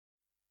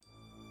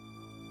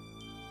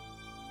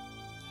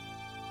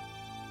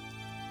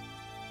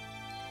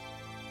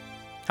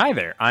Hi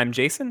there, I'm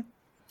Jason,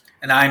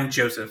 And I'm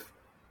Joseph.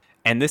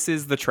 and this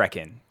is The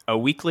Trek-In, a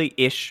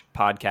weekly-ish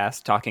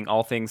podcast talking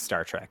all things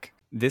Star Trek.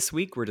 This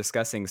week we're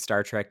discussing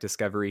Star Trek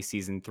Discovery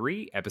Season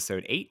 3,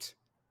 Episode 8,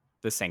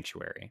 The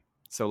Sanctuary.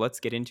 So let's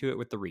get into it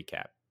with the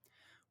recap.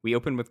 We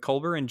open with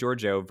Culber and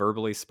Georgiou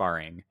verbally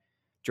sparring.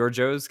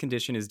 Georgiou's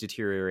condition is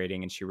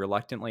deteriorating and she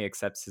reluctantly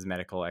accepts his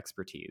medical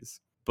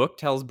expertise. Book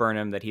tells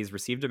Burnham that he's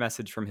received a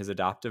message from his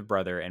adoptive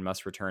brother and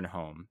must return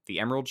home.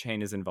 The Emerald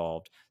Chain is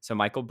involved, so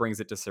Michael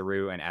brings it to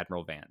Saru and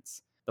Admiral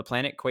Vance. The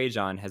planet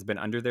Quajon has been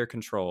under their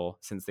control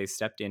since they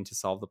stepped in to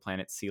solve the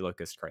planet's sea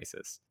locust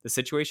crisis. The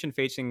situation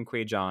facing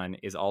Quajon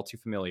is all too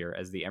familiar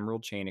as the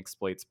Emerald Chain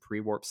exploits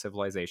pre-warp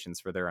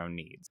civilizations for their own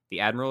needs. The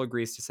Admiral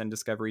agrees to send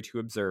Discovery to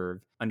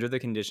observe under the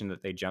condition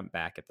that they jump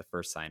back at the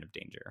first sign of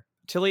danger.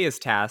 Tilly is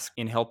tasked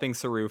in helping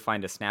Saru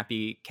find a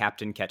snappy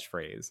captain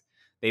catchphrase.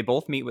 They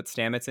both meet with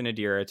Stamets and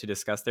Adira to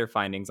discuss their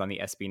findings on the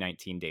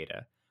SB-19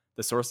 data.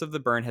 The source of the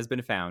burn has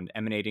been found,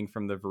 emanating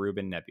from the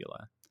Verubin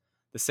Nebula.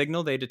 The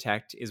signal they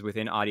detect is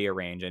within audio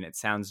range, and it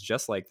sounds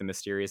just like the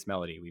mysterious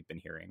melody we've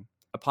been hearing.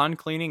 Upon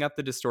cleaning up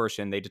the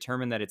distortion, they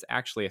determine that it's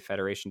actually a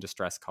Federation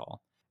distress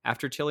call.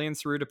 After Tilly and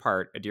Saru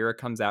depart, Adira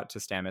comes out to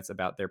Stamets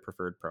about their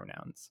preferred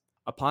pronouns.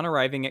 Upon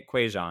arriving at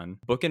Quajon,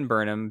 Book and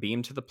Burnham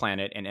beam to the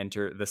planet and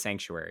enter the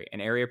Sanctuary, an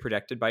area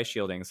protected by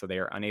shielding so they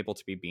are unable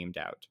to be beamed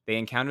out. They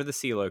encounter the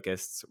sea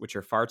locusts, which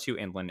are far too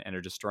inland and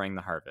are destroying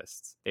the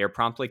harvests. They are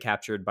promptly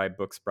captured by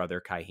Book's brother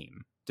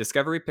Kaheem.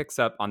 Discovery picks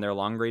up on their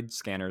long-range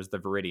scanners the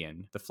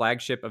Viridian, the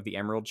flagship of the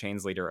Emerald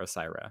Chain's leader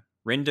Osyraa.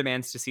 Rin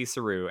demands to see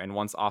Saru and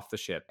wants off the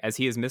ship, as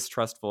he is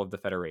mistrustful of the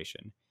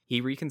Federation.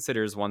 He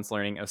reconsiders once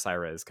learning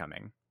Osyraa is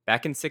coming.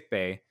 Back in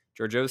sickbay,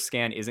 Georgiou's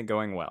scan isn't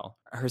going well.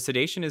 Her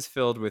sedation is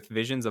filled with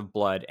visions of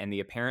blood and the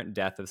apparent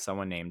death of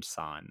someone named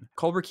San.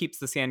 Culber keeps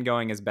the scan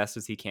going as best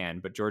as he can,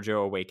 but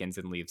Georgiou awakens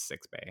and leaves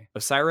sickbay.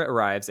 Osyraa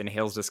arrives and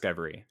hails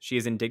Discovery. She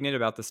is indignant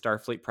about the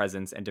Starfleet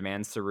presence and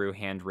demands Saru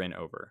hand Rin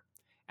over.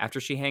 After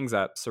she hangs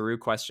up, Saru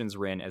questions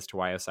Rin as to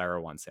why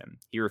Osyraa wants him.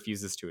 He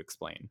refuses to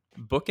explain.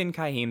 Book and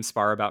Kaheem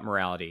spar about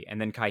morality, and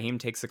then Kaheem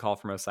takes a call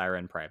from Osyraa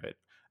in private.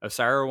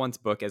 Osyraa wants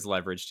Book as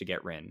leverage to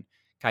get Rin.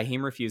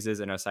 Kaheem refuses,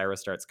 and Osyraa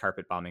starts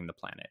carpet bombing the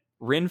planet.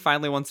 Rin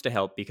finally wants to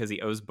help because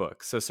he owes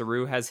Book, so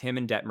Saru has him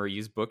and Detmer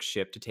use Book's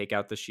ship to take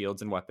out the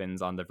shields and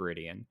weapons on the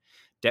Viridian.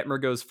 Detmer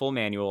goes full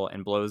manual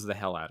and blows the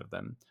hell out of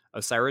them.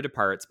 Osyraa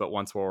departs, but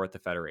wants war with the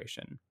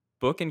Federation.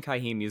 Book and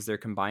Kaheem use their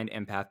combined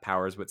empath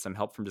powers with some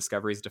help from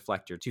Discovery's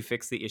deflector to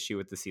fix the issue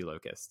with the sea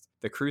locusts.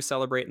 The crew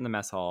celebrate in the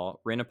mess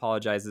hall. Rin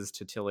apologizes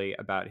to Tilly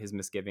about his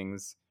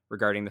misgivings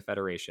regarding the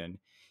Federation.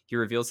 He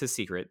reveals his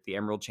secret: the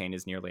Emerald Chain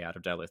is nearly out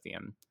of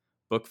dilithium.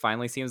 Book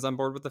finally seems on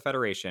board with the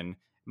Federation.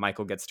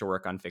 Michael gets to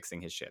work on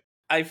fixing his ship.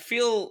 I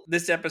feel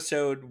this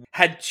episode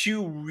had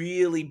two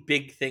really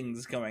big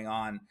things going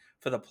on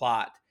for the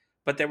plot,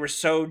 but they were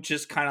so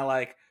just kind of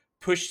like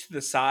pushed to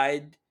the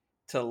side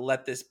to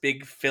let this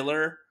big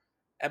filler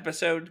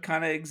episode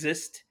kind of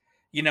exist.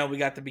 You know, we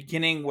got the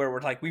beginning where we're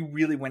like, we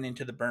really went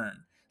into the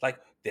burn. Like,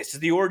 this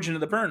is the origin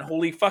of the burn.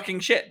 Holy fucking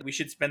shit. We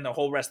should spend the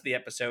whole rest of the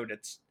episode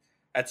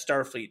at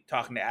Starfleet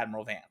talking to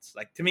Admiral Vance.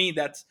 Like, to me,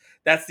 that's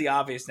the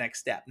obvious next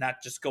step,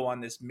 not just go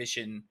on this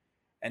mission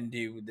and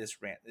do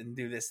this rant and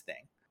do this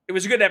thing. It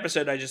was a good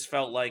episode. I just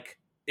felt like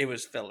it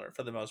was filler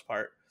for the most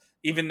part,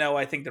 even though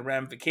I think the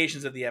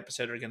ramifications of the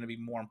episode are going to be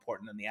more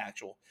important than the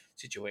actual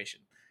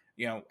situation.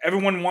 You know,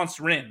 everyone wants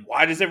Rin.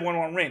 Why does everyone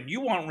want Rin? You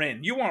want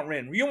Rin. You want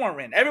Rin. You want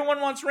Rin. Everyone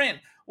wants Rin.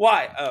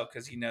 Why? Oh,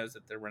 because he knows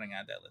that they're running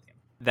out of dilithium.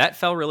 That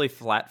fell really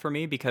flat for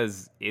me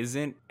because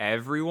isn't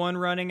everyone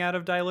running out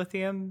of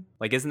dilithium?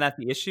 Like, isn't that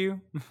the issue?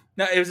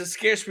 No, it was a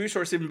scarce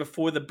resource even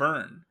before the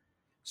burn.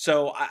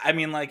 So, I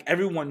mean, like,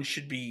 everyone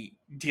should be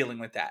dealing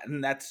with that.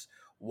 And that's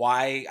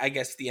why I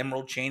guess the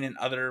Emerald Chain and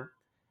other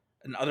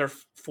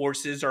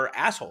forces are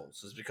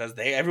assholes, is because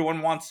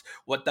everyone wants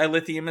what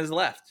dilithium is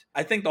left.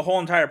 I think the whole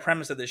entire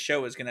premise of this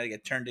show is going to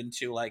get turned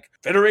into like,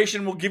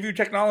 Federation will give you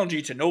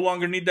technology to no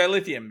longer need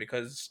dilithium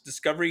because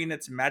Discovery and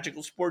its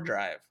magical spore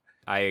drive.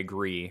 I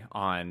agree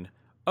on,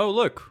 oh,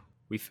 look,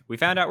 we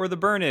found out where the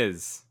burn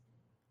is,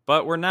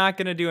 but we're not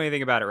going to do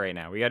anything about it right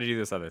now. We got to do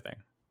this other thing.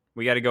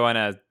 We got to go on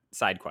a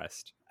side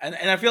quest. And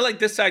I feel like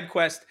this side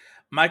quest,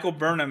 Michael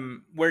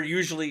Burnham, where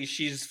usually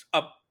she's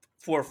up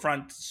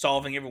forefront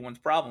solving everyone's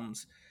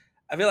problems,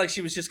 I feel like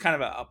she was just kind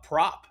of a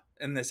prop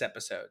in this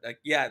episode. Like,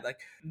 yeah, like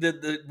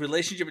the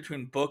relationship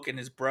between Book and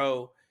his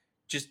bro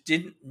just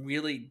didn't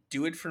really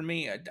do it for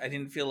me. I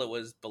didn't feel it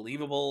was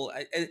believable.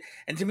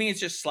 And to me, it's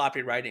just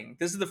sloppy writing.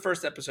 This is the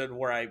first episode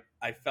where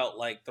I felt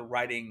like the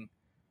writing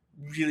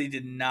really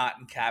did not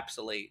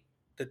encapsulate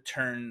the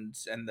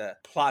turns and the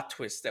plot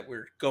twists that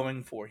we're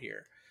going for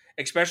here,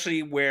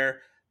 especially where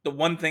the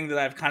one thing that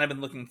I've kind of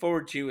been looking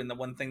forward to and the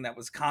one thing that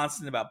was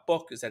constant about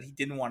Book is that he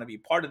didn't want to be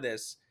part of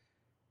this.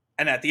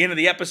 And at the end of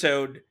the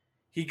episode,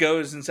 he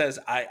goes and says,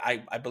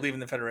 I believe in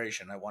the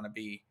Federation. I want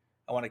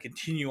to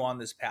continue on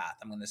this path.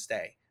 I'm going to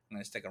stay. I'm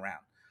going to stick around.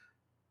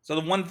 So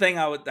the one thing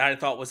I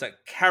thought was a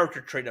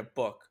character trait of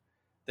Book,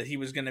 that he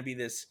was going to be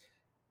this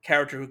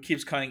character who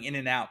keeps coming in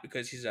and out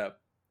because he's a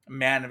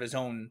man of his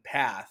own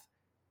path,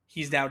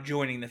 he's now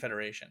joining the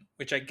Federation,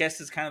 which I guess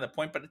is kind of the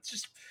point, but it's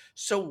just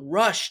so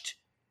rushed.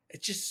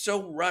 It's just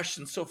so rushed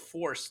and so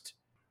forced.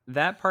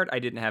 That part I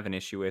didn't have an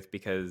issue with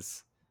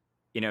because,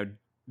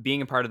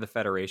 being a part of the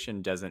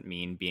Federation doesn't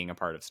mean being a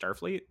part of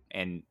Starfleet.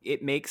 And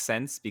it makes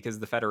sense because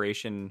the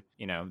Federation,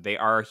 they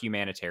are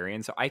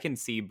humanitarian. So I can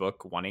see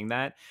Book wanting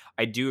that.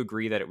 I do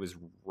agree that it was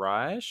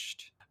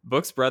rushed.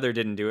 Book's brother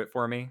didn't do it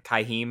for me,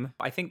 Kaheem.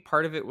 I think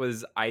part of it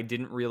was I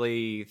didn't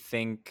really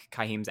think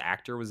Kaheem's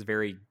actor was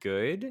very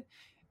good.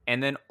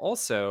 And then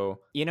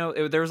also,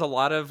 there was a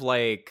lot of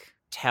like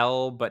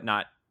tell but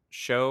not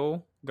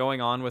show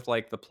going on with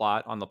like the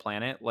plot on the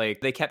planet.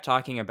 Like they kept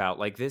talking about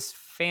like this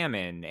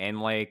famine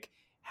and like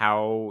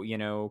how,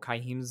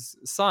 Kaheem's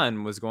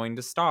son was going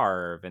to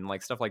starve and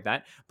like stuff like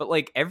that. But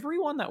like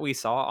everyone that we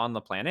saw on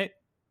the planet,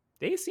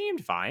 they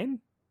seemed fine.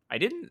 I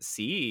didn't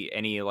see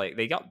any like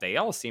they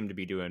all seemed to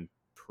be doing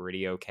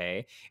pretty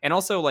okay. And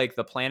also like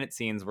the planet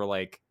scenes were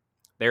like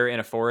they're in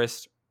a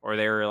forest or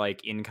they were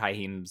like in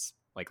Kaheem's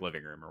like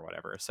living room or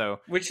whatever. So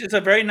Which is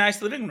a very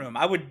nice living room.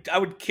 I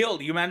would kill.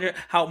 Do you imagine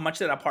how much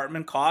that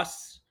apartment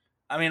costs?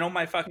 I mean, oh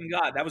my fucking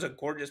god, that was a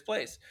gorgeous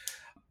place.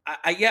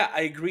 Yeah,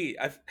 I agree.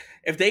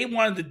 If they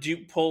wanted to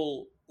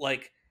pull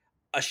like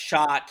a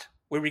shot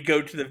where we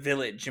go to the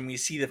village and we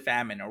see the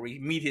famine, or we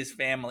meet his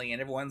family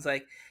and everyone's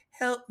like,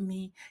 "Help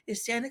me!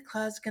 Is Santa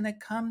Claus gonna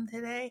come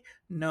today?"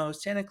 No,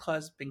 Santa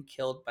Claus has been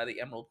killed by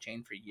the Emerald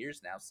Chain for years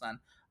now, son.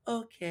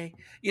 Okay,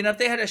 if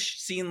they had a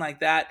scene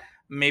like that,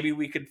 maybe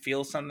we could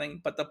feel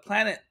something. But the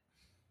planet,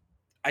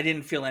 I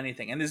didn't feel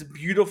anything. And this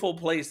beautiful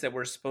place that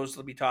we're supposed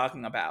to be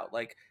talking about,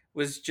 like,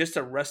 was just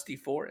a rusty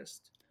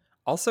forest.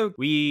 also,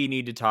 we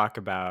need to talk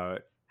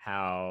about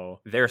how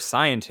their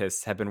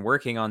scientists have been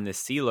working on this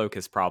sea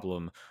locust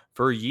problem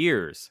for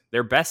years.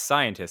 They're best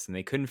scientists and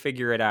they couldn't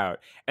figure it out.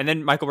 And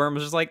then Michael Burnham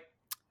was just like,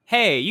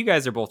 hey, you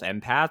guys are both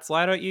empaths.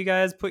 Why don't you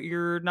guys put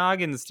your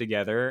noggins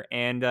together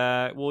and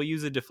we'll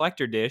use a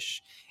deflector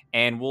dish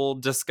and we'll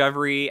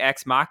Discovery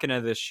Ex Machina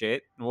this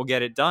shit and we'll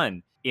get it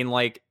done in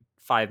like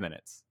 5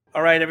 minutes.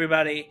 All right,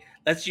 everybody,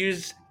 let's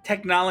use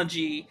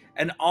technology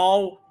and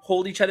all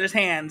hold each other's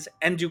hands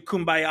and do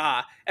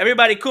kumbaya.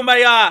 Everybody,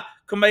 kumbaya!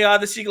 Kumbaya,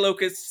 the sea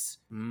locusts.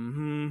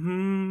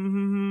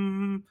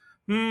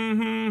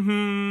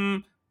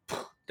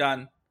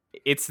 Done.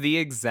 It's the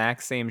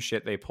exact same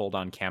shit they pulled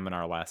on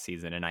Kaminar last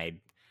season, and I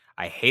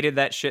hated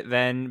that shit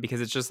then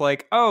because it's just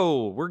like,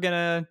 oh, we're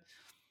gonna,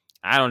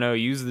 I don't know,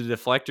 use the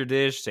deflector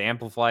dish to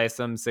amplify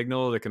some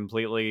signal to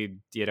completely,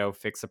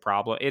 fix a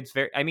problem. It's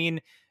very, I mean,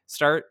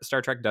 Star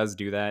Trek does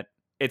do that.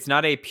 It's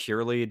not a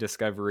purely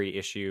Discovery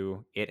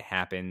issue. It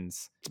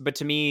happens, but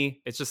to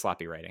me, it's just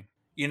sloppy writing.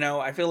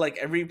 I feel like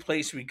every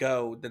place we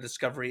go, the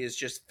Discovery is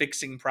just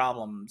fixing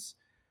problems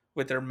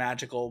with their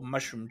magical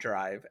mushroom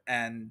drive,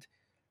 and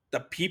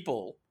the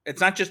people.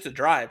 It's not just the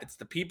drive; it's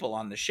the people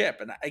on the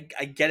ship. And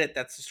I get it.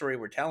 That's the story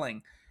we're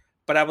telling,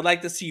 but I would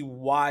like to see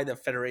why the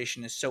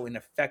Federation is so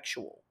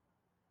ineffectual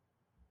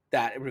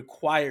that it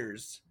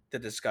requires the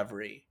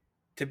Discovery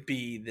to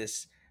be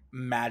this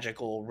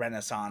magical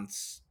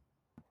Renaissance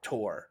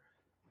tour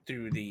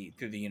through the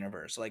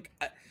universe. Like,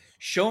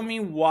 show me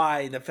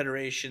why the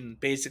Federation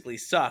basically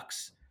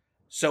sucks.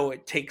 So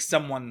it takes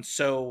someone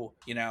so,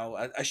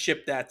 a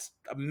ship that's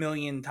a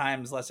million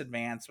times less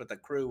advanced with a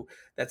crew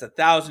that's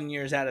 1,000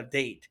 years out of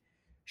date.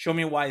 Show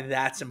me why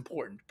that's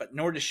important. But in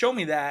order to show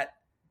me that,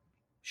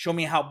 show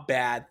me how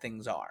bad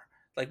things are.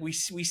 Like we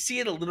see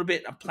it a little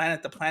bit on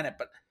planet to planet,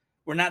 but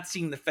we're not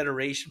seeing the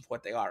Federation for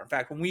what they are. In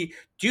fact, when we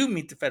do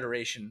meet the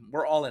Federation,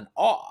 we're all in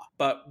awe.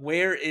 But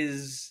where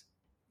is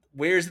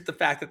it the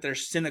fact that they're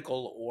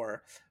cynical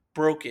or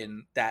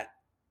broken that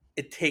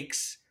it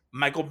takes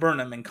Michael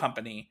Burnham and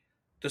company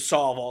to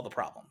solve all the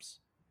problems?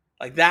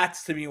 Like,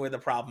 that's to me where the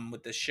problem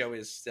with this show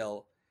is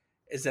still,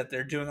 is that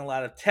they're doing a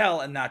lot of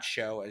tell and not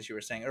show, as you were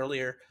saying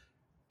earlier.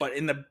 But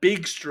in the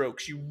big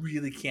strokes, you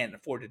really can't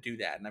afford to do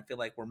that. And I feel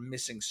like we're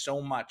missing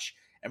so much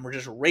and we're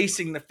just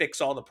racing to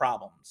fix all the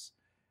problems,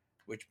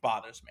 which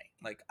bothers me.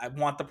 Like, I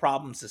want the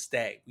problems to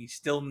stay. We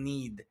still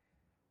need,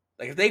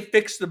 like, if they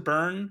fix the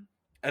burn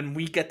and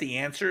we get the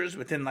answers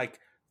within like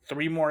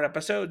 3 more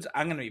episodes,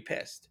 I'm going to be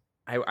pissed.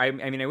 I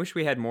mean, I wish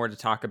we had more to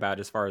talk about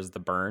as far as the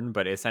burn,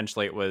 but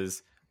essentially it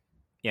was,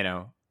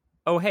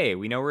 oh, hey,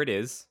 we know where it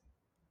is.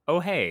 Oh,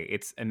 hey,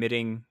 it's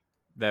emitting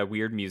the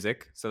weird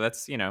music. So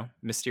that's,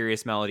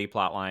 mysterious melody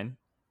plotline,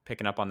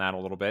 picking up on that a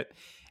little bit.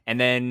 And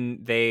then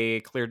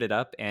they cleared it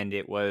up and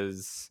it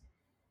was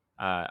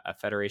a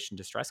Federation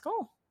distress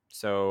call.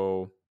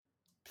 So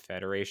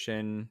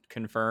Federation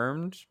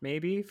confirmed,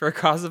 maybe, for a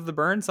cause of the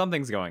burn.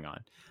 Something's going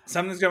on.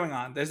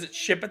 There's a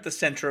ship at the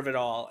center of it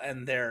all,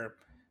 and they're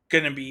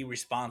going to be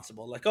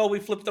responsible. Like, oh, we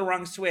flipped the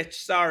wrong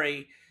switch.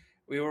 Sorry.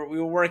 We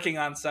were working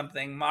on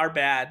something. Our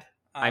bad.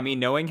 I mean,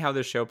 knowing how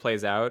the show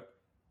plays out,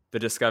 the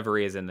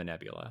Discovery is in the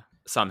nebula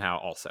somehow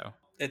also.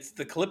 It's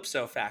the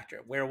Calypso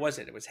factor. Where was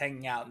it? It was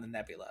hanging out in the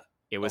nebula.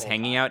 It the was whole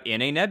hanging time. out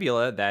in a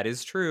nebula. That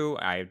is true.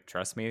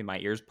 Trust me, my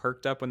ears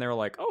perked up when they were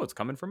like, oh, it's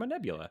coming from a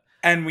nebula.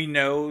 And we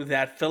know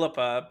that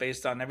Philippa,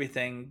 based on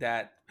everything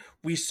that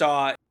we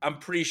saw, I'm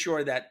pretty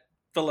sure that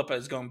Philippa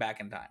is going back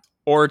in time.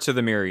 Or to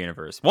the mirror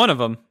universe. One of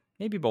them.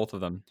 Maybe both of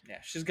them. Yeah,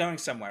 she's going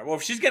somewhere. Well,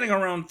 if she's getting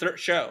her own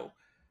show,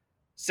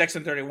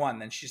 Section 31,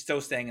 then she's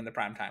still staying in the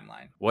prime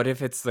timeline. What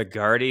if it's the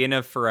Guardian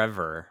of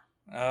Forever?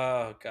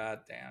 Oh, god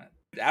damn it.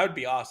 That would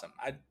be awesome.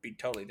 I'd be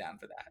totally down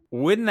for that.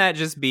 Wouldn't that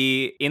just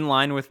be in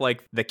line with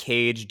like the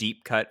Cage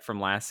deep cut from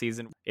last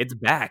season? It's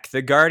back.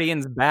 The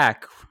Guardian's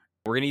back.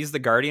 We're going to use the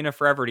Guardian of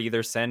Forever to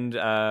either send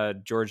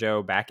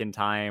Giorgio back in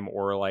time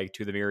or like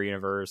to the mirror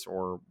universe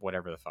or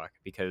whatever the fuck,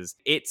 because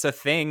it's a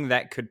thing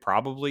that could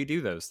probably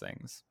do those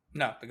things.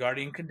 No, the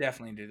Guardian could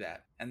definitely do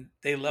that. And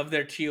they love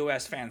their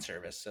TOS fan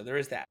service, so there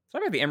is that.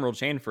 Talk about the Emerald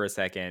Chain for a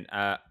second.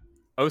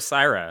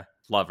 Osira,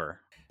 love her.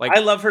 Like,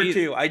 I love her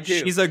too. I do.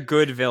 She's a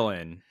good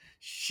villain.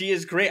 She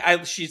is great.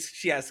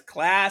 She has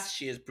class.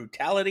 She has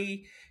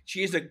brutality.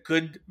 She is a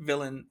good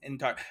villain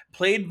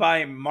played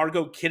by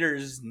Margot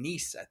Kidder's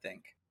niece, I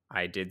think.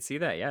 I did see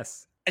that,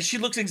 yes. And she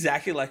looks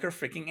exactly like her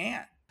freaking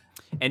aunt.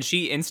 And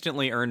she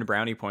instantly earned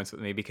brownie points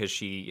with me because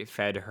she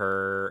fed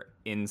her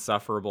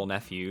insufferable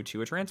nephew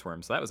to a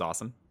transform. So that was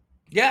awesome.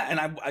 Yeah,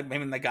 and I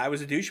mean, the guy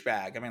was a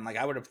douchebag. I mean, like,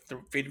 I would have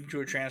fed him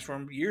to a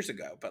transform years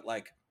ago. But,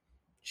 like,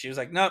 she was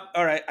like, nope,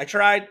 all right, I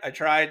tried,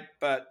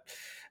 but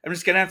I'm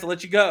just going to have to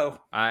let you go.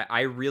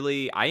 I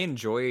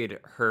enjoyed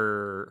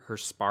her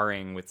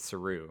sparring with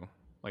Saru.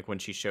 Like, when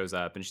she shows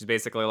up. And she's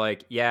basically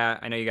like, yeah,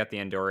 I know you got the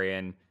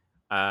Andorian.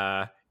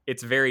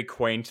 It's very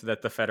quaint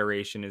that the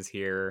Federation is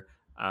here.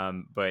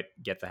 But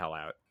get the hell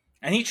out.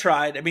 And he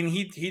tried. I mean,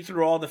 he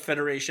threw all the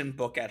Federation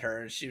book at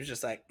her, and she was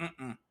just like,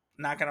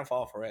 not gonna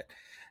fall for it.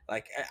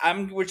 Like,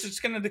 we're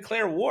just gonna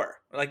declare war.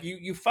 Like,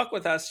 you fuck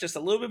with us just a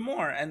little bit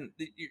more, and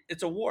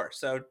it's a war.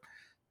 So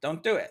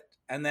don't do it.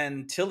 And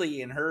then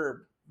Tilly and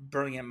her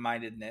brilliant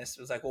mindedness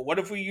was like, well, what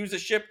if we use a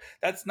ship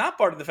that's not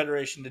part of the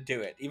Federation to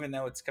do it, even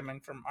though it's coming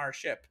from our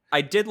ship?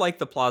 I did like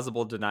the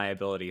plausible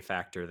deniability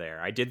factor there.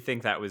 I did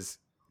think that was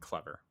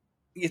clever.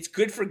 It's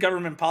good for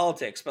government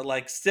politics, but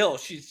like, still,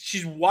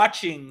 she's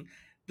watching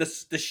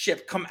the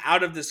ship come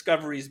out of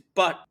Discovery's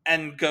butt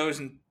and goes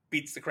and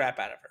beats the crap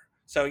out of her.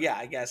 So yeah,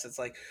 I guess it's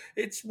like,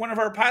 it's one of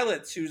our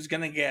pilots who's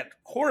gonna get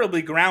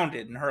horribly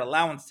grounded and her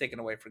allowance taken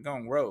away for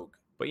going rogue.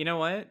 But you know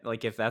what?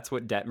 Like, if that's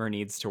what Detmer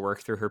needs to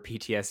work through her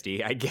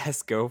PTSD, I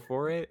guess go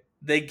for it.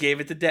 They gave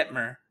it to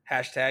Detmer.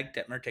 Hashtag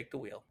Detmer take the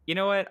wheel. You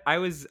know what? I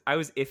was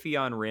iffy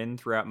on Rin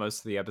throughout most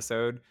of the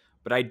episode,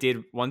 but I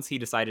did, once he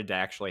decided to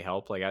actually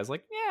help, like, I was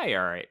like, yeah,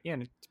 all right. Yeah,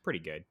 it's pretty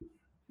good.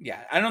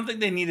 Yeah, I don't think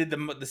they needed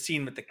the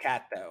scene with the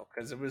cat, though,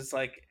 because it's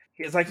like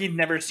he'd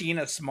never seen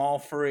a small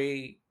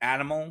furry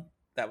animal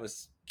that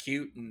was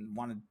cute and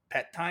wanted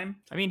pet time.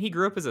 I mean, he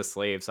grew up as a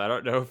slave, so I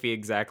don't know if he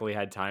exactly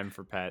had time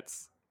for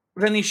pets.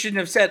 Then he shouldn't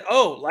have said,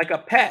 oh, like a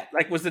pet,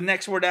 like was the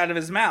next word out of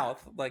his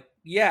mouth. Like,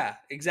 yeah,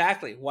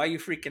 exactly. Why are you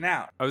freaking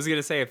out? I was going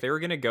to say, if they were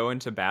going to go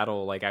into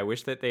battle, like, I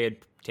wish that they had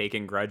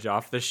taken Grudge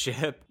off the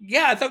ship.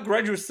 Yeah, I thought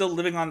Grudge was still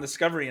living on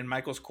Discovery in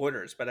Michael's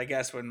quarters, but I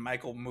guess when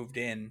Michael moved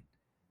in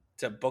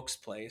to Book's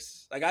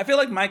place, like, I feel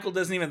like Michael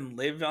doesn't even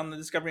live on the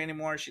Discovery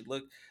anymore. She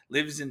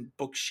lives in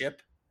Book's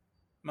ship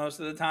most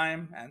of the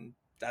time, and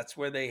that's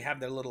where they have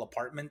their little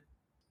apartment.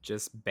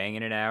 Just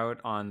banging it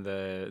out on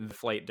the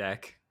flight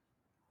deck.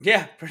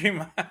 Yeah, pretty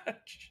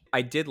much.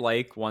 I did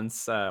like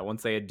once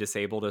they had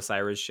disabled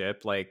Osira's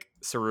ship, like,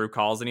 Saru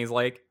calls and he's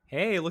like,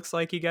 hey, looks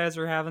like you guys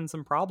are having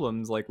some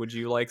problems. Like, would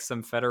you like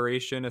some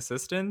Federation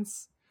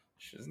assistance?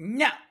 She's,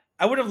 no.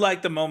 I would have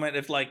liked the moment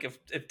if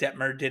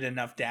Detmer did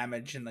enough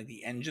damage and like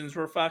the engines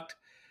were fucked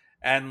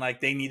and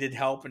like they needed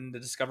help and the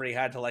Discovery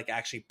had to like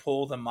actually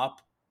pull them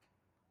up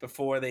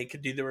before they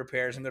could do the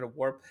repairs and go to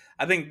warp.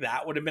 I think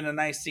that would have been a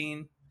nice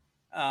scene.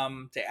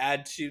 To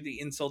add to the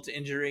insult to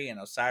injury, and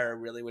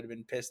Osira really would have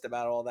been pissed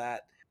about all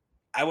that.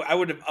 I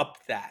would have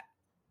upped that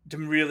to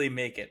really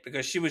make it,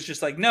 because she was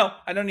just like, no,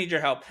 I don't need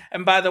your help.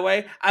 And by the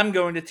way, I'm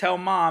going to tell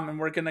Mom and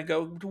we're going to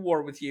go to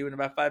war with you in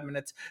about 5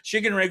 minutes.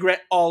 She can regret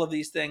all of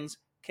these things.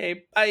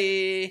 Okay,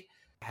 bye.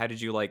 How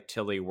did you like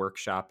Tilly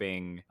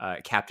workshopping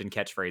Captain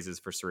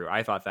catchphrases for Saru?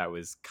 I thought that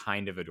was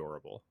kind of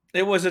adorable.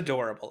 It was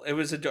adorable. It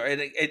was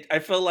adorable. I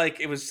feel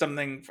like it was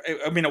something.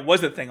 I mean, it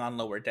was a thing on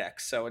Lower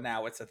Decks, so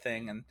now it's a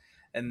thing,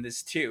 and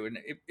this too, and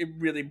it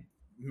really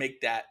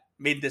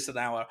made this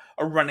now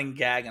a running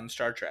gag on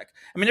Star Trek.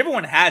 I mean,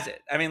 everyone has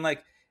it. I mean,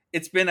 like,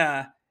 it's been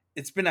a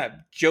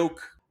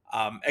joke.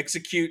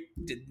 Execute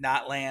did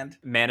not land.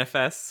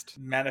 Manifest.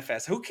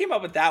 Who came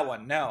up with that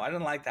one? No, I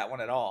didn't like that one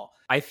at all.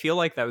 I feel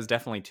like that was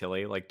definitely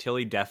Tilly. Like,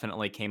 Tilly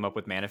definitely came up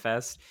with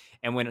Manifest.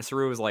 And when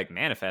Saru was like,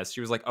 Manifest,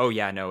 she was like, oh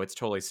yeah, no, it's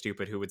totally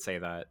stupid. Who would say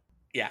that?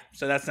 Yeah,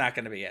 so that's not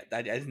going to be it.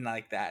 I didn't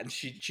like that. And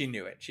she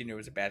knew it. She knew it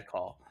was a bad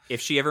call.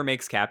 If she ever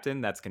makes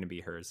captain, that's going to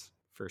be hers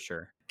for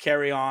sure.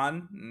 Carry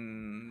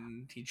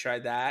on. He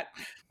tried that.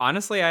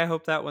 Honestly, I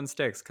hope that one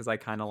sticks because I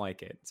kind of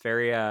like it. It's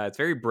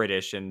very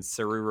British, and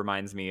Saru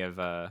reminds me of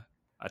a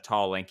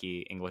tall,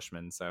 lanky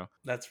Englishman. So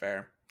that's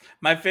fair.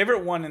 My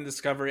favorite one in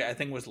Discovery, I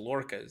think, was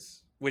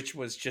Lorca's, which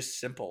was just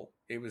simple.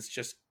 It was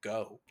just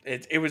go.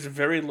 It was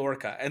very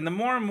Lorca. And the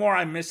more and more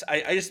I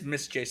just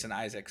miss Jason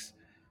Isaacs.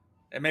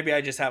 And maybe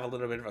I just have a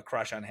little bit of a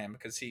crush on him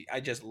because I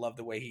just love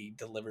the way he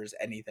delivers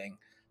anything.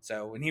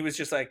 So when he was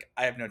just like,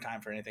 I have no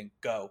time for anything,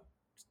 go,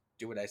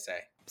 do what I say.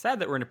 Sad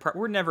that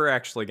we're never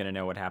actually going to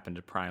know what happened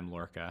to Prime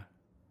Lorca.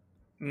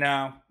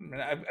 No,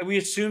 we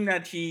assume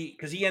that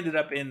because he ended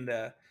up in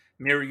the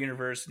mirror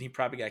universe and he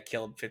probably got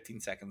killed 15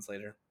 seconds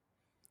later.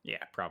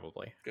 Yeah,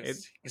 probably.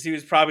 Because he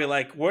was probably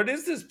like, what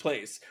is this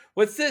place?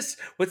 What's this?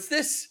 What's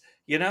this?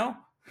 You know?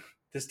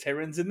 There's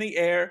Terrans in the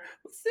air.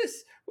 What's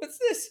this? What's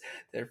this?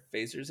 There are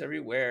phasers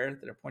everywhere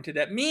that are pointed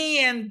at me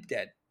and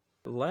dead.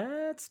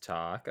 Let's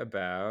talk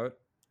about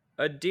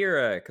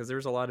Adira, because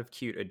there's a lot of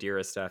cute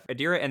Adira stuff.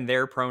 Adira and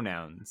their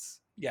pronouns.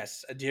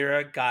 Yes,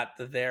 Adira got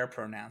the their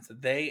pronouns, the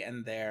they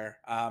and their,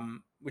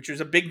 which was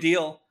a big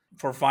deal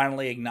for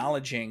finally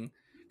acknowledging,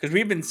 because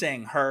we've been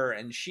saying her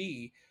and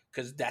she,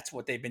 because that's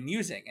what they've been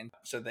using. And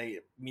so they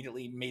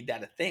immediately made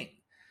that a thing.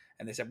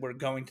 And they said, we're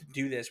going to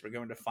do this. We're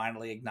going to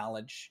finally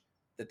acknowledge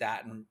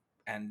that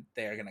and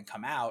they're going to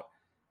come out.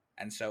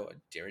 And so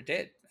Adira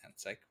did. And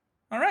it's like,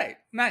 all right,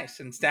 nice.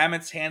 And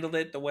Stamets handled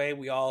it the way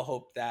we all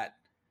hoped that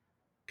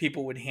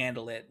people would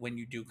handle it when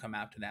you do come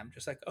out to them.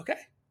 Just like, okay,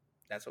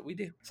 that's what we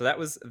do. So that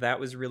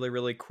was really,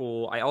 really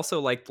cool. I also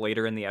liked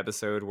later in the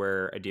episode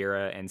where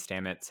Adira and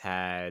Stamets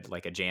had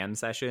like a jam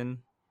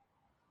session.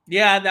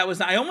 Yeah,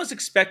 I almost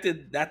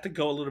expected that to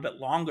go a little bit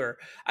longer.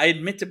 I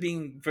admit to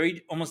being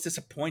very almost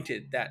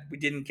disappointed that we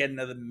didn't get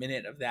another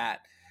minute of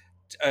that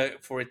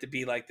for it to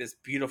be like this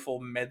beautiful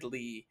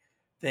medley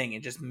thing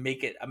and just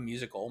make it a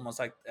musical, almost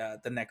like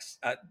not the next,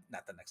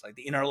 like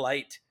the Inner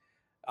Light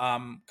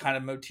kind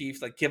of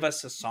motif. Like, give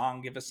us a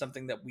song, give us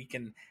something that we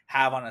can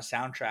have on a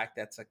soundtrack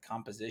that's a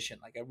composition.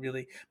 Like,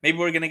 maybe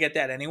we're gonna get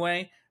that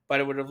anyway, but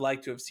I would have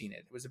liked to have seen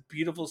it. It was a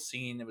beautiful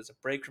scene. It was a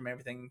break from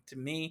everything. To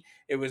me,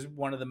 it was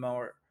one of the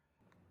more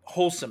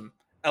wholesome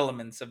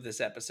elements of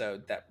this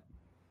episode that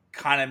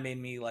kind of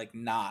made me like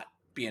not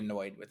be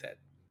annoyed with it.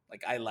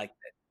 Like, I liked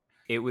it.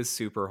 It was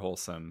super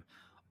wholesome.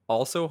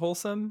 Also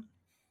wholesome,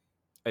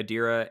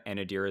 Adira and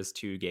Adira's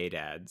two gay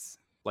dads.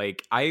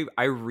 Like I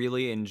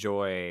really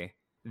enjoy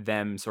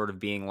them sort of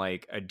being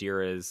like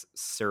Adira's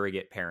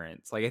surrogate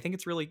parents. Like I think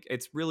it's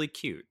really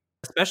cute.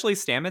 Especially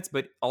Stamets,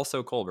 but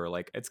also Culber.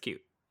 Like it's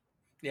cute.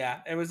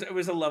 Yeah, it was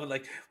a love,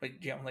 like like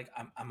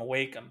I'm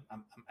awake,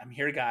 I'm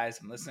here, guys,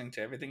 I'm listening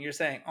to everything you're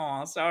saying.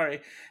 Oh,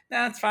 sorry,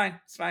 nah, it's fine,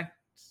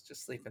 it's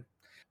just sleeping.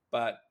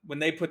 But when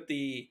they put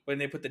the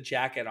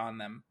jacket on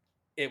them,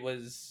 it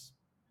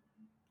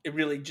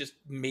really just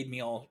made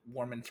me all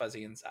warm and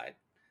fuzzy inside.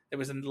 It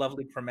was a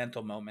lovely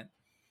parental moment.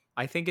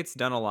 I think it's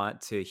done a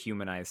lot to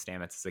humanize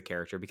Stamets as a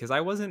character because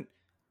I wasn't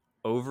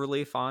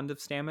overly fond of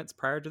Stamets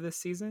prior to this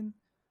season.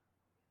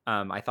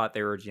 I thought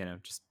they were,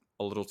 just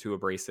a little too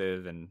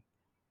abrasive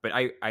but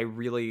I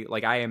really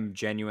like I am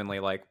genuinely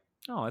like,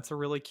 oh, it's a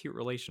really cute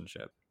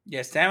relationship.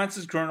 Yeah, Stamets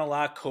has grown a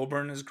lot.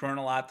 Coburn has grown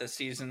a lot this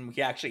season.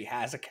 He actually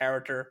has a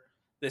character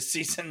this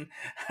season.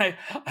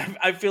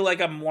 I feel like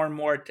I'm more and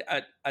more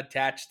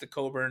attached to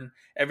Coburn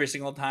every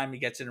single time he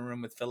gets in a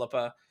room with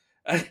Philippa.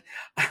 I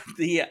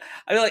feel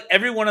like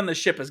everyone on the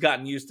ship has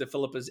gotten used to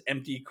Philippa's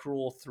empty,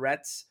 cruel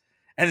threats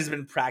and has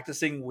been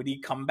practicing witty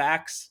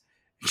comebacks,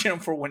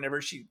 for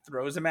whenever she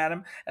throws them at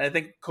him. And I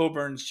think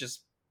Coburn's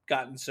just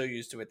gotten so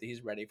used to it that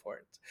he's ready for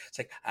it. It's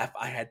like, if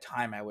I had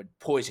time, I would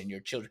poison your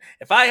children.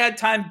 If I had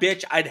time,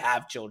 bitch, I'd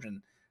have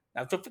children.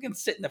 Now, so fucking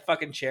sit in the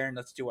fucking chair and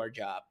let's do our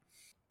job.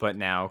 But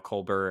now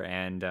Culber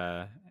and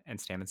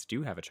Stamets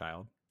do have a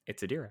child.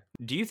 It's Adira.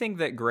 Do you think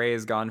that Gray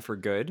is gone for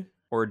good,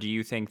 or do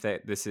you think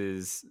that this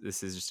is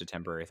just a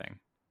temporary thing?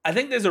 I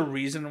think there's a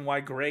reason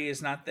why Gray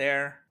is not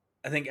there.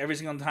 I think every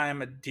single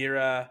time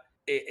Adira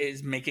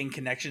is making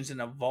connections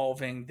and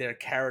evolving their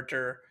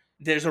character,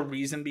 there's a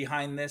reason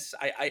behind this.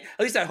 I at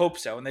least I hope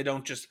so, and they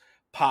don't just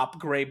pop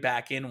Gray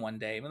back in one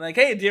day and be like,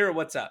 "Hey, Adira,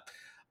 what's up?"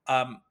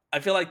 I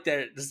feel like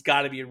there's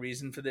got to be a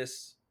reason for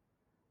this.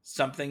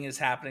 Something is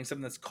happening,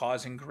 something that's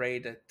causing Gray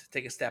to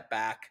take a step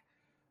back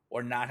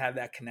or not have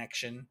that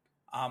connection.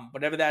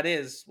 Whatever that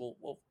is,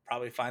 we'll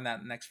probably find that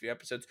in the next few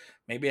episodes.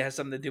 Maybe it has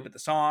something to do with the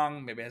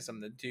song. Maybe it has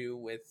something to do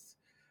with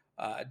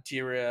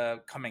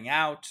Adira coming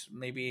out.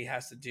 Maybe it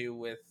has to do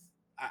with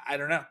I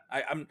don't know.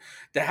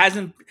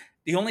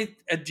 The only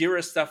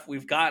Adira stuff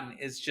we've gotten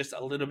is just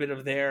a little bit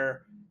of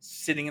their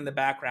sitting in the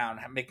background,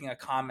 making a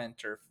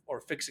comment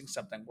or fixing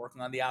something,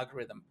 working on the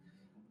algorithm.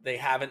 They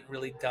haven't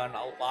really done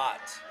a lot.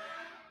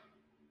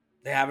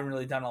 They haven't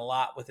really done a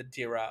lot with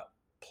Adira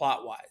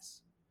plot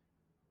wise.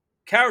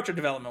 Character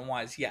development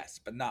wise, yes,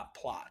 but not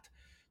plot.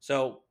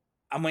 So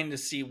I'm waiting to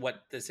see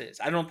what this is.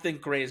 I don't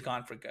think Gray is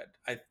gone for good.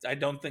 I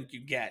don't think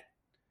you get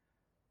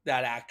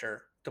that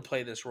actor to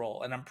play this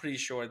role, and I'm pretty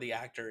sure the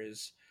actor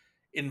is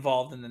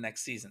involved in the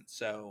next season.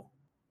 So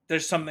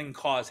there's something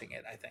causing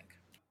it, I think.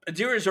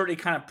 Adira has already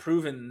kind of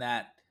proven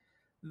that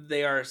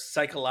they are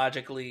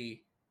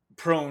psychologically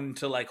prone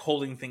to like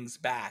holding things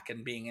back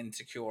and being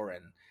insecure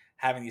and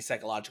having these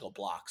psychological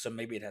blocks. So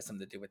maybe it has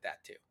something to do with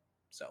that too.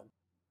 So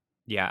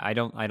Yeah, I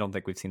don't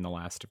think we've seen the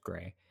last of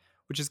Gray,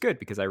 which is good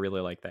because I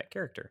really like that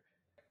character.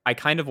 I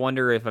kind of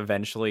wonder if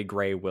eventually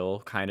Gray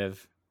will kind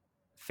of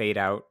fade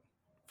out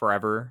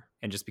forever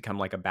and just become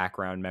like a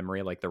background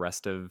memory like the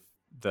rest of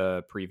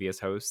the previous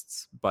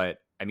hosts. But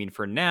I mean,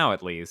 for now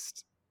at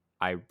least,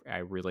 I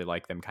really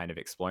like them kind of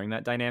exploring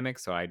that dynamic.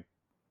 So I'm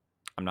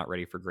not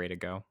ready for Gray to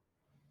go.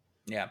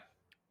 yeah.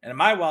 And in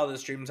my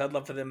wildest dreams, I'd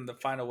love for them to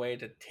find a way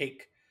to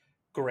take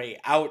Gray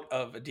out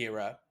of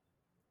Adira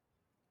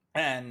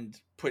and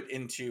put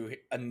into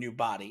a new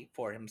body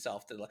for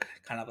himself, to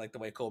kind of like the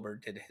way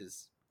Colbert did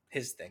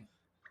his thing.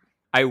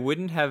 I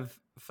wouldn't have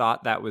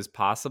thought that was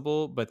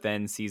possible, but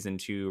then season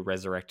 2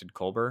 resurrected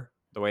Colbert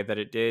the way that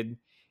it did.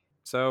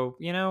 So,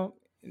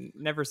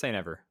 never say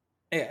never.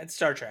 Yeah, it's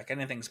Star Trek.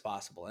 Anything's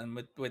possible. And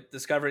with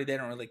Discovery, they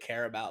don't really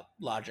care about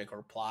logic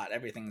or plot.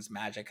 Everything's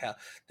magic. Hell,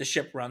 the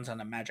ship runs on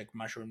a magic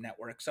mushroom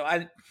network. So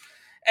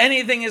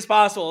anything is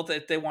possible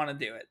if they want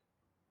to do it.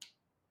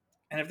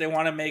 And if they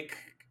want to make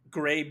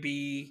Gray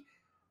be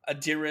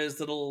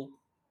Adira's little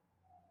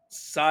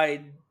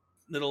side,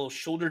 little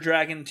shoulder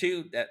dragon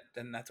too,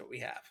 then that's what we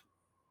have.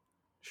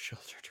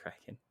 Shoulder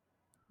dragon.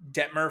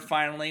 Detmer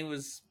finally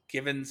was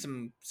given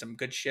some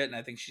good shit, and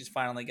I think she's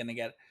finally going to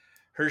get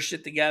her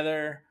shit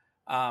together.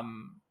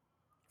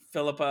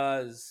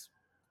 Philippa is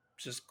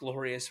just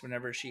glorious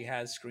whenever she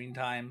has screen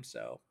time,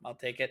 so I'll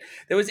take it.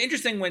 It was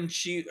interesting when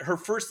her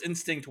first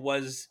instinct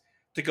was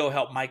to go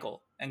help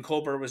Michael, and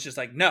Colbert was just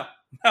like, no,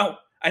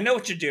 I know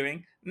what you're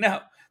doing.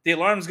 No, the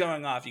alarm's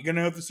going off. You're going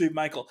to have to save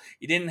Michael.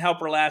 You didn't help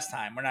her last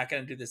time. We're not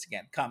going to do this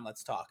again. Come,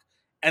 let's talk.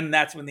 And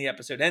that's when the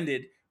episode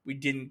ended. We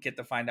didn't get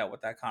to find out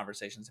what that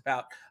conversation's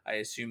about. I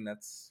assume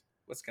that's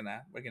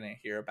we're gonna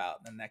hear about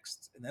in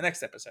the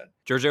next episode.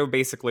 Giorgio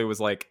basically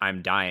was like,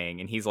 I'm dying,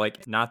 and he's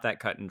like, not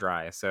that cut and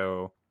dry.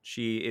 So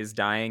she is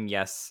dying,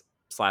 yes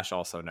 /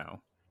 also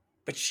no.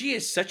 But she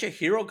is such a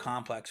hero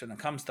complex when it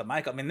comes to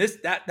Michael. I mean,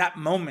 that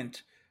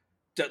moment,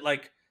 that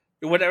like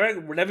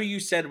whatever you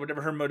said,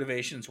 whatever her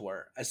motivations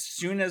were, as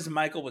soon as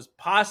Michael was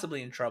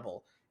possibly in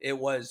trouble, it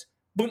was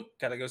boom,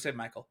 gotta go save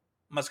Michael.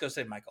 Must go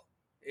save Michael.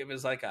 It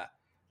was like a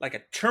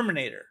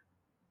Terminator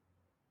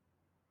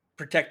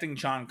protecting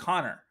John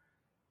Connor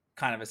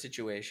kind of a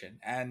situation.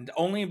 And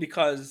only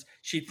because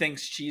she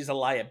thinks she's a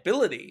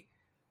liability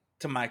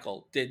to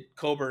Michael did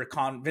Colbert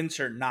convince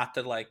her not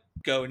to like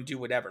go and do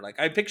whatever. Like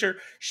I picture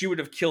she would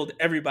have killed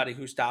everybody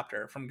who stopped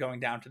her from going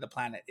down to the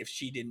planet if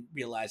she didn't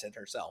realize it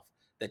herself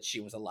that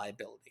she was a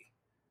liability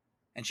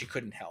and she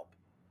couldn't help.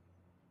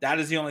 That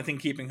is the only thing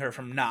keeping her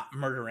from not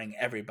murdering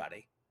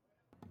everybody.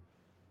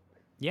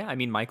 Yeah, I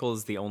mean, Michael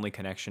is the only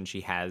connection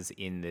she has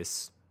in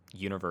this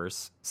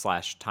universe /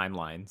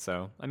 timeline.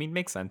 So, I mean,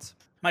 makes sense.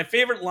 My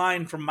favorite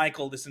line from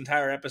Michael this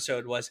entire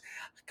episode was,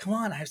 "Come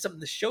on, I have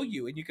something to show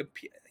you," and you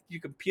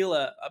could peel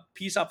a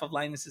piece off of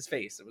Linus's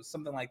face. It was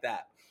something like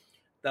that.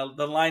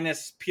 The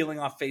Linus peeling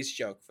off face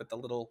joke with the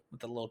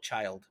little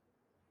child.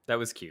 That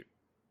was cute.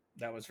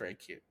 That was very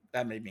cute.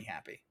 That made me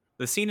happy.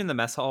 The scene in the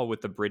mess hall with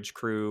the bridge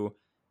crew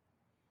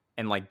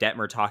and like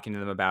Detmer talking to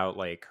them about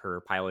like her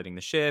piloting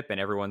the ship, and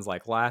everyone's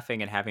like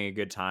laughing and having a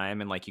good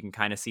time, and like you can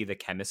kind of see the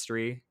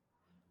chemistry.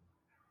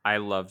 I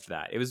loved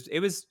that. It was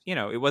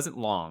it wasn't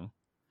long,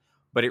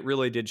 but it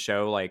really did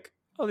show like,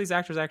 oh, these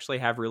actors actually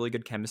have really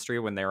good chemistry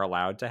when they're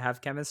allowed to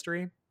have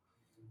chemistry.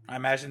 I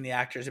imagine the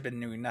actors have been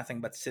doing nothing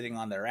but sitting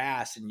on their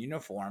ass in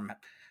uniform,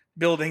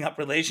 building up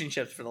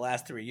relationships for the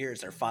last 3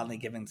 years. They're finally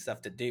given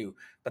stuff to do,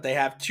 but they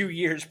have 2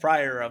 years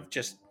prior of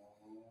just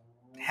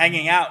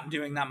hanging out and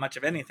doing not much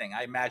of anything.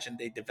 I imagine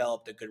they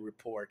developed a good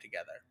rapport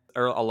together.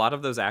 Or a lot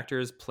of those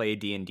actors play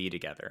D&D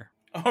together.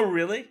 Oh,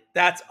 really?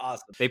 That's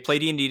awesome. They play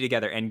D&D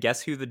together, and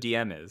guess who the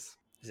DM is?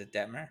 Is it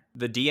Detmer?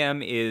 The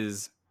DM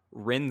is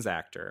Rin's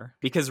actor,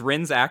 because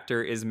Rin's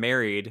actor is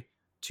married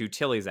to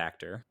Tilly's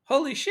actor.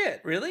 Holy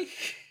shit, really?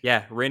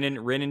 Yeah, Rin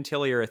and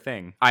Tilly are a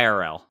thing.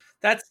 IRL.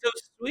 That's so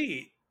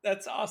sweet.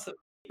 That's awesome.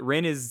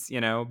 Rin is,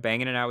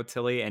 banging it out with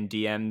Tilly and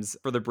DMs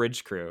for the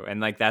bridge crew. And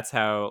like that's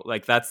how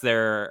that's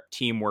their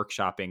team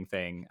workshopping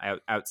thing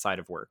outside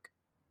of work.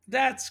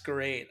 That's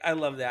great. I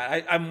love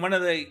that. I'm one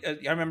of the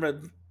I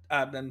remember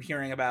them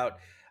hearing about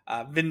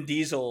Vin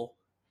Diesel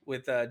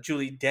with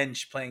Judi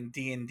Dench playing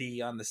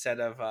D&D on the set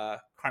of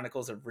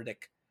Chronicles of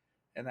Riddick.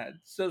 And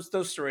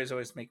those stories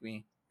always make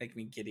me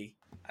giddy.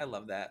 I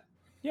love that.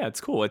 Yeah,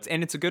 it's cool. It's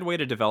a good way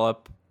to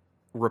develop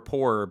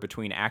rapport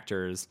between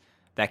actors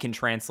that can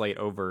translate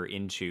over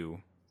into,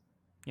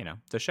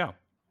 the show.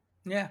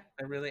 Yeah,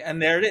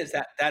 and there it is.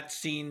 That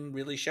scene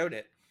really showed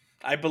it.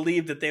 I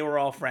believe that they were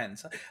all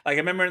friends. Like I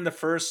remember in the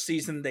first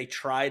season, they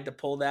tried to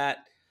pull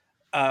that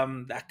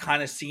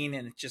kind of scene,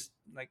 and it just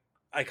like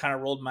I kind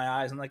of rolled my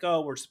eyes and like,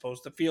 oh, we're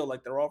supposed to feel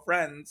like they're all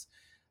friends.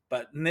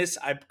 But in this,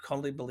 I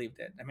totally believed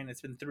it. I mean,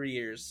 it's been 3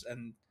 years,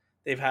 and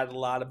they've had a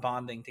lot of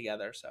bonding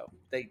together, so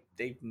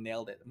they've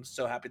nailed it. I'm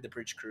so happy the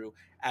bridge crew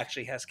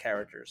actually has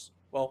characters.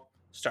 Well,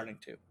 starting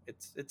to.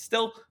 It's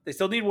still they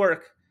still need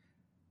work,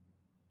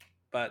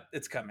 but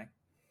it's coming.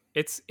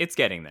 It's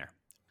getting there.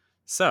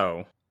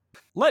 So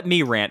Let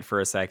me rant for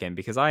a second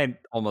because I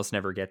almost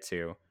never get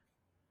to.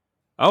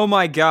 Oh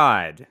my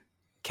god.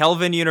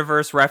 Kelvin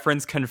universe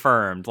reference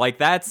confirmed. Like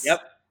that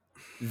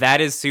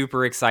Yep. is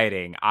super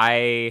exciting.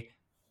 I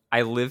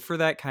live for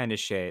that kind of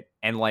shit,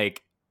 and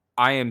like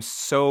I am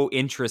so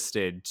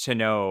interested to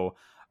know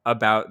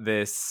about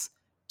this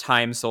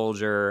time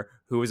soldier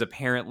who was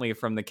apparently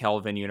from the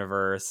Kelvin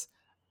universe.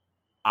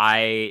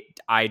 I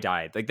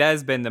died. Like that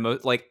has been the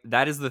most, like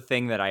that is the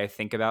thing that I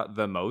think about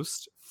the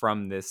most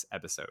from this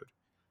episode.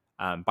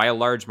 By a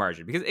large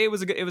margin, because it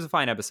was a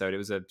fine episode. It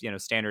was a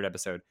standard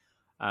episode.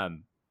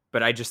 Um,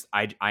 but I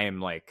am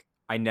like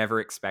I never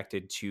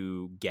expected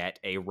to get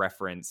a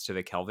reference to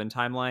the Kelvin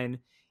timeline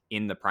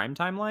in the Prime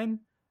timeline.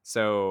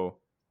 So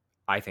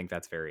I think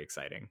that's very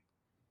exciting.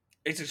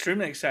 It's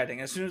extremely exciting.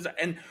 As soon as,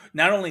 and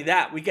not only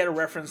that, we get a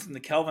reference in the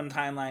Kelvin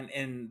timeline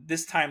in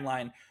this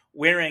timeline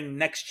wearing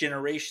Next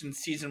Generation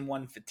season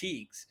 1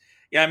 fatigues.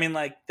 Yeah, I mean,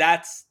 like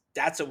that's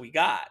what we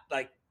got.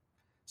 Like,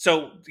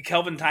 so the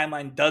Kelvin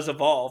timeline does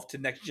evolve to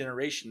Next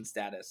Generation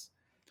status.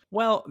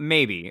 Well,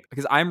 maybe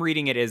because I'm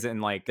reading it as in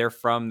like they're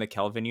from the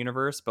Kelvin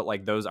universe, but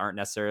like those aren't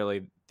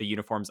necessarily the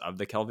uniforms of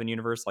the Kelvin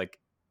universe. Like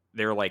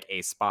they're like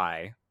a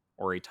spy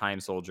or a time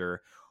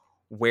soldier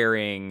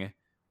wearing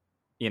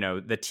the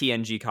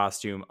TNG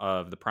costume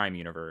of the Prime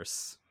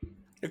universe.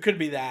 It could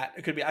be that.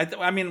 It could be.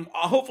 I mean,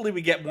 hopefully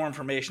we get more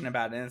information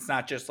about it, and it's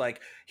not just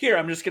like, here,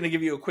 I'm just going to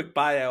give you a quick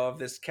bio of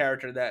this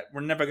character that we're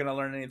never going to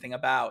learn anything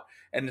about,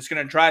 and it's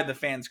going to drive the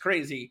fans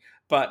crazy.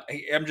 But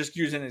I'm just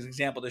using as an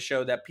example to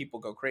show that people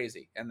go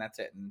crazy, and that's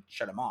it, and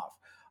shut them off.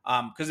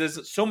 Because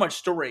there's so much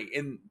story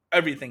in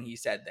everything he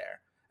said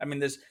there. I mean,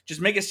 there's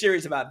just make a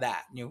series about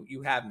that.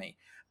 You have me.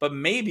 But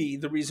maybe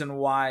the reason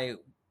why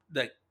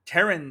the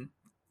Terran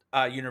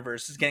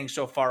universe is getting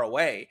so far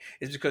away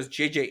is because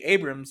J.J.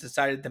 Abrams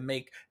decided to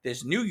make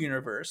this new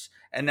universe,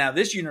 and now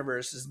this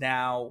universe is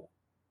now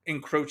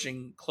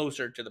encroaching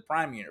closer to the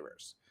Prime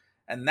universe,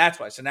 and that's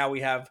why. So now we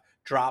have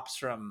drops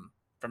from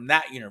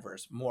that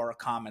universe more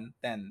common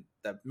than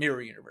the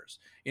mirror universe.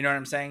 You know what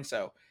I'm saying?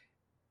 So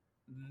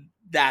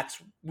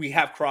that's we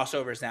have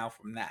crossovers now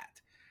from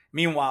that.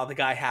 Meanwhile, the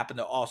guy happened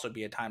to also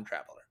be a time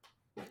traveler.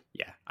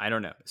 Yeah, I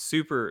don't know.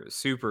 Super,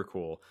 super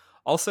cool.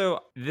 Also,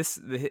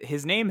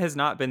 his name has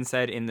not been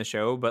said in the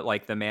show, but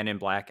like the Man in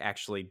Black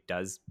actually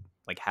does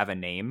like have a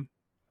name.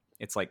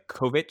 It's like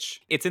Kovich.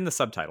 It's in the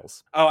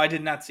subtitles. Oh, I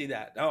did not see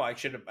that. Oh, I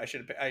should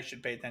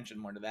pay attention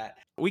more to that.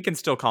 We can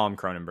still call him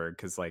Cronenberg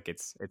because like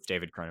it's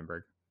David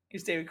Cronenberg.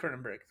 He's David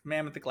Cronenberg,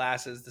 man with the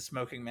glasses, the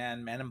smoking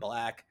man, Man in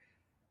Black,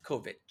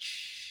 Kovich.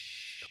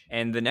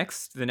 And the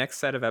next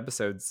set of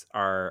episodes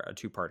are a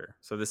two-parter.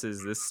 So this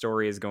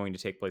story is going to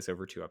take place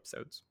over 2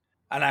 episodes.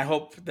 And I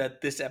hope that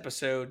this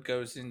episode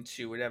goes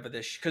into whatever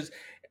this, because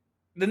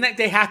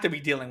they have to be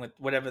dealing with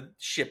whatever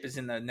ship is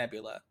in the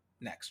nebula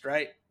next,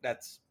 right?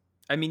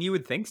 I mean, you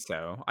would think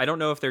so. I don't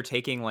know if they're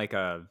taking like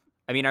a.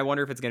 I mean, I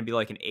wonder if it's going to be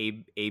like an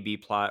A-B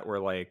plot where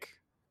like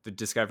the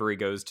Discovery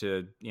goes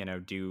to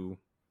do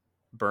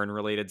burn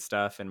related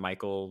stuff, and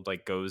Michael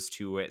like goes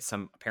to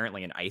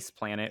apparently an ice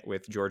planet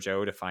with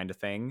Georgiou to find a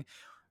thing,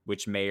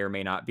 which may or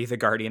may not be the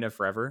Guardian of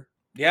Forever.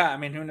 Yeah, I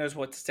mean, who knows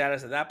what the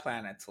status of that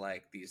planet's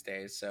like these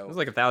days? So it was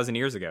like 1,000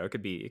 years ago.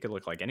 It could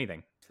look like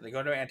anything. So they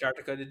go to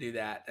Antarctica to do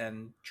that,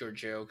 and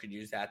Georgiou could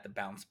use that to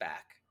bounce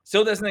back.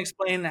 Still doesn't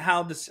explain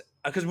how this,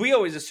 because we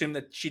always assumed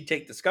that she'd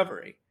take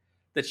Discovery,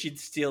 that she'd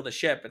steal the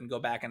ship and go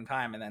back in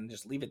time and then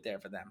just leave it there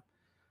for them.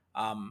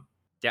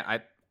 Yeah,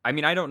 I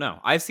mean, I don't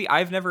know.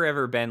 I've never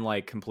ever been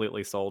like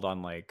completely sold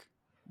on like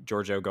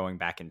Georgiou going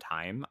back in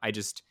time.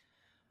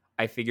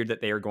 I figured that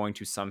they are going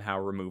to somehow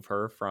remove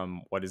her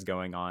from what is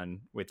going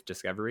on with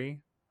Discovery.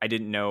 I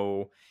didn't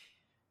know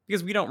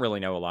because we don't really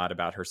know a lot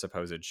about her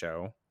supposed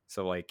show.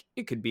 So like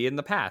it could be in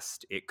the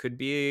past, it could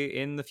be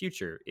in the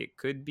future, it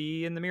could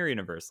be in the mirror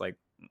universe. Like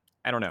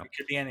I don't know. It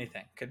could be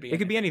anything. Could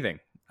be anything.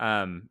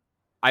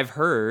 I've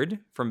heard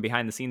from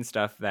behind the scenes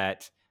stuff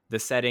that the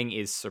setting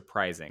is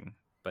surprising,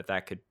 but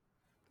that could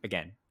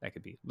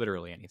be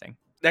literally anything.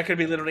 That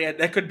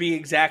could be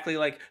exactly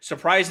like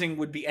surprising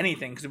would be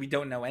anything because we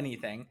don't know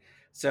anything.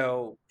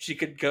 So she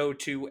could go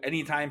to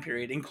any time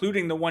period,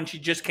 including the one she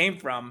just came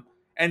from,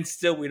 and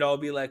still we'd all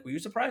be like, "Were you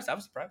surprised? I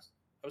was surprised.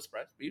 I was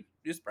surprised. Were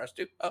you surprised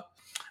too? Oh,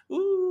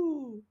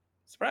 ooh,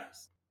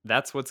 surprise!"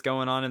 That's what's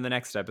going on in the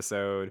next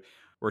episode.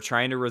 We're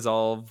trying to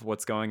resolve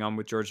what's going on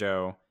with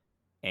Georgiou,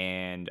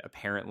 and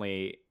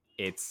apparently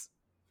it's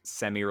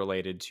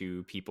semi-related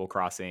to people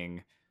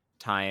crossing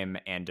time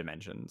and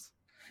dimensions.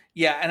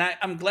 Yeah, and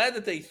I'm glad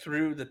that they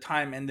threw the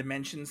time and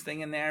dimensions thing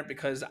in there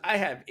because I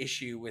have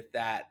issue with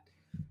that.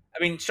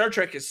 I mean, Star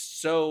Trek is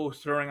so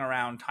throwing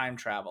around time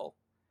travel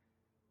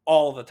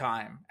all the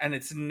time, and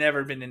it's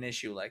never been an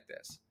issue like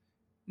this.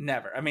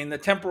 Never. I mean, the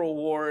temporal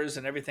wars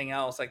and everything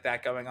else like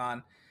that going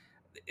on.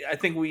 I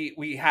think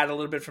we had a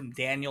little bit from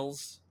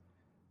Daniels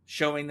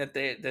showing that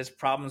there's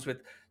problems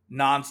with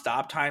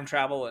nonstop time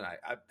travel, and I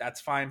that's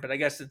fine. But I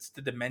guess it's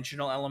the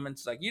dimensional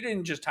elements. Like you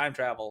didn't just time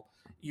travel,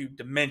 you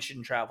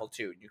dimension travel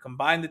too. You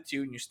combine the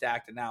two and you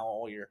stacked, and now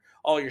all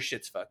your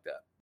shit's fucked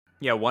up.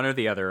 Yeah, one or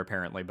the other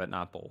apparently, but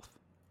not both.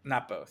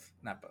 Not both.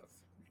 Not both.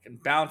 You can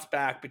bounce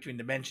back between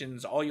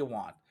dimensions all you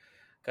want.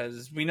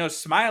 Because we know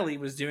Smiley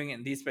was doing it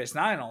in Deep Space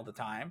Nine all the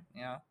time.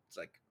 You know, it's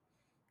like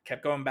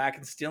kept going back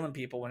and stealing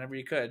people whenever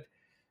he could.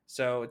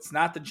 So it's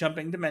not the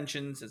jumping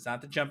dimensions. It's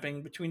not the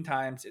jumping between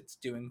times. It's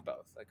doing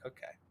both. Like,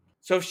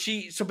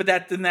 okay.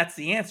 Then that's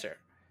the answer.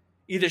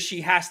 Either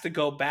she has to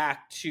go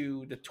back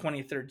to the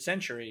 23rd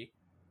century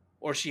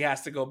or she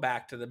has to go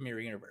back to the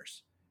mirror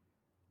universe.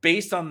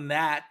 Based on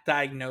that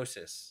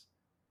diagnosis,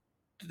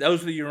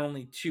 those are your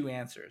only two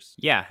answers.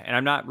 Yeah, and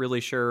I'm not really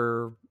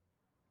sure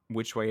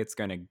which way it's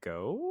going to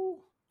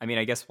go. I mean,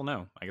 I guess we'll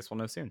know. I guess we'll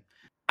know soon.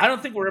 I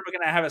don't think we're ever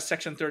going to have a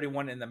Section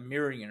 31 in the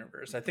mirror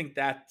universe. I think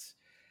that's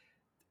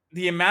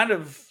the amount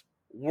of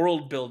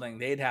world building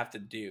they'd have to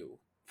do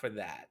for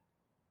that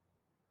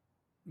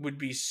would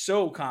be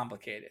so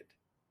complicated.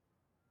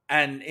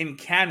 And in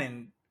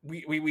canon,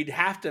 we'd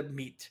have to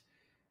meet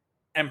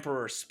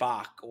Emperor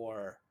Spock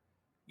or,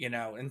 you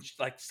know, and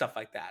like stuff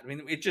like that. I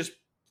mean,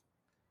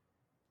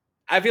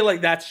 I feel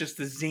like that's just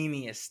the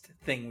zaniest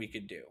thing we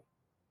could do.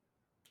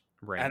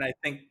 Right. And I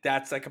think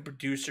that's like a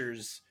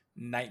producer's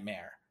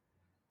nightmare.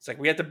 It's like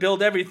we have to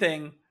build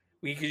everything.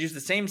 We could use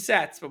the same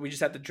sets, but we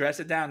just have to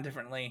dress it down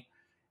differently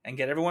and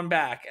get everyone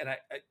back. And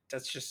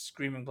that's just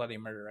screaming bloody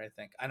murder, I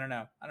think. I don't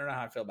know. I don't know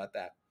how I feel about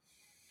that.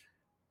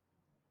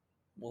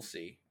 We'll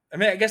see. I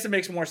mean, I guess it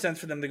makes more sense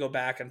for them to go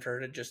back and for her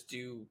to just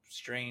do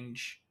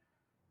strange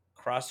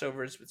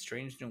crossovers with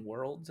Strange New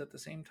Worlds at the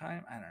same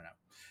time. I don't know.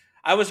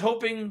 I was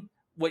hoping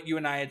what you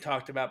and I had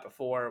talked about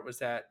before was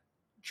that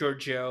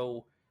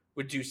Georgiou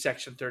would do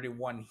Section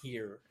 31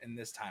 here in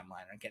this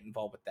timeline and get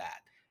involved with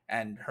that.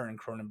 And her and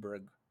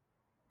Cronenberg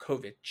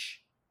Kovich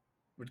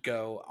would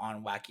go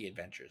on wacky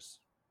adventures,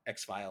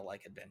 X-File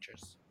like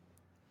adventures.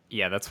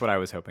 Yeah, that's what I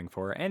was hoping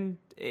for. And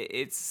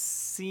it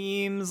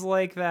seems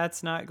like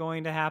that's not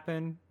going to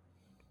happen.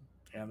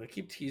 Yeah, they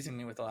keep teasing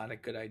me with a lot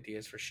of good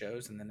ideas for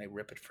shows, and then they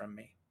rip it from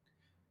me.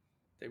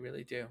 They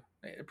really do.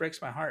 It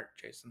breaks my heart,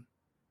 Jason.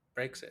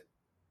 Breaks it.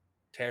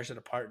 Tears it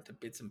apart into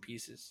bits and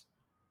pieces.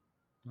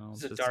 Well,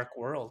 it's a dark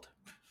world.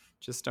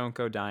 Just don't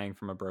go dying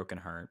from a broken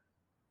heart.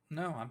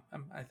 No,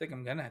 I think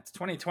I'm gonna. It's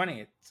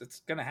 2020.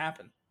 It's gonna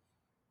happen.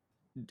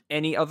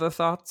 Any other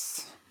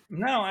thoughts?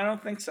 No, I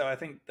don't think so. I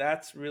think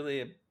that's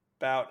really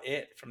about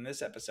it from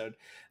this episode.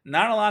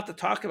 Not a lot to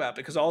talk about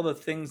because all the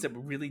things that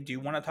we really do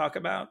want to talk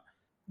about,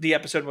 the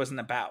episode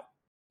wasn't about.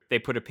 They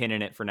put a pin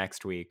in it for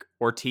next week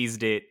or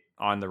teased it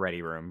on the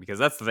Ready Room because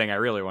that's the thing I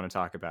really want to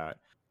talk about.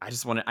 I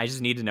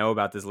just need to know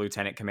about this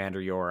Lieutenant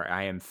Commander Yor.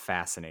 I am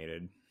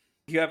fascinated.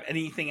 Do you have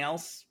anything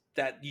else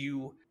that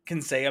you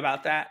can say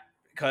about that?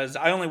 Because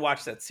I only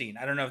watched that scene.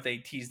 I don't know if they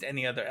teased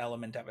any other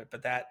element of it,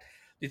 but that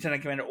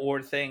Lieutenant Commander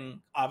Ord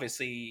thing,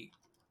 obviously,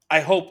 I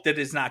hope that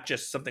is not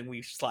just something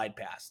we slide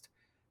past.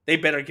 They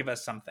better give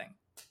us something.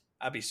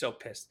 I'd be so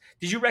pissed.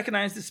 Did you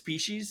recognize the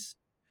species?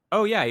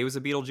 Oh, yeah, he was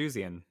a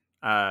Betelgeusian.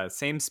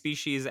 Same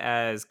species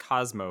as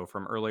Cosmo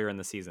from earlier in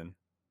the season.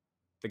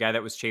 The guy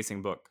that was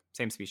chasing Book.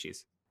 Same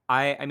species.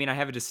 I mean, I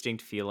have a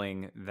distinct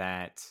feeling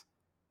that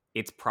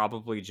it's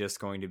probably just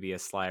going to be a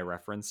sly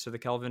reference to the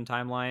Kelvin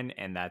timeline,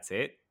 and that's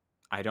it.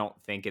 I don't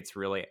think it's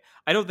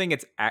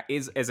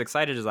as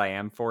excited as I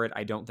am for it.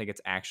 I don't think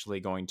it's actually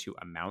going to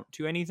amount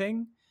to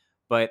anything,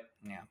 but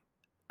yeah,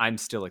 I'm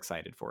still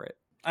excited for it.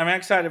 I'm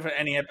excited for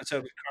any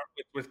episode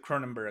with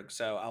Cronenberg,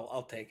 so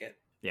I'll take it.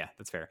 Yeah,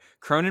 that's fair.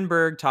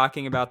 Cronenberg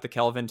talking about the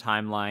Kelvin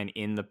timeline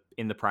in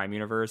the Prime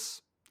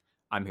universe.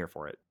 I'm here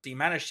for it. The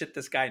amount of shit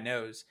this guy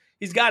knows,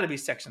 he's got to be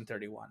Section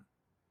 31,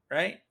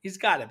 right? He's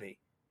got to be.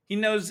 He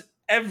knows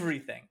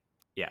everything.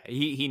 Yeah,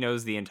 he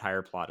knows the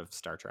entire plot of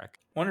Star Trek.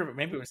 I wonder if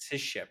maybe it was his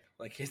ship.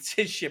 Like, it's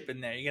his ship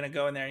in there. You're going to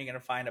go in there and you're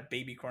going to find a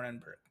baby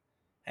Cronenberg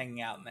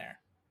hanging out in there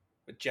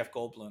with Jeff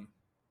Goldblum.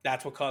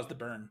 That's what caused the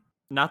burn.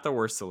 Not the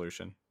worst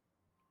solution.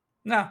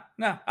 No,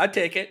 I'd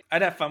take it.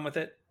 I'd have fun with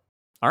it.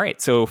 All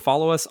right, so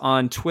follow us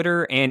on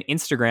Twitter and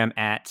Instagram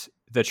at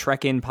The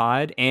Trek In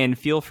Pod, and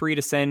feel free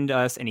to send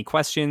us any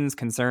questions,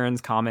 concerns,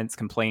 comments,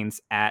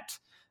 complaints at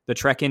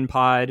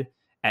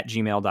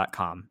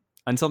thetrekinpod@gmail.com.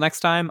 Until next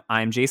time,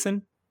 I'm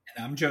Jason.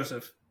 And I'm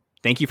Joseph.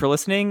 Thank you for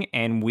listening,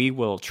 and we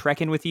will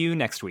trek in with you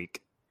next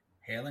week.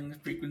 Hailing the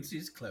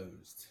frequencies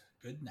closed.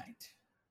 Good night.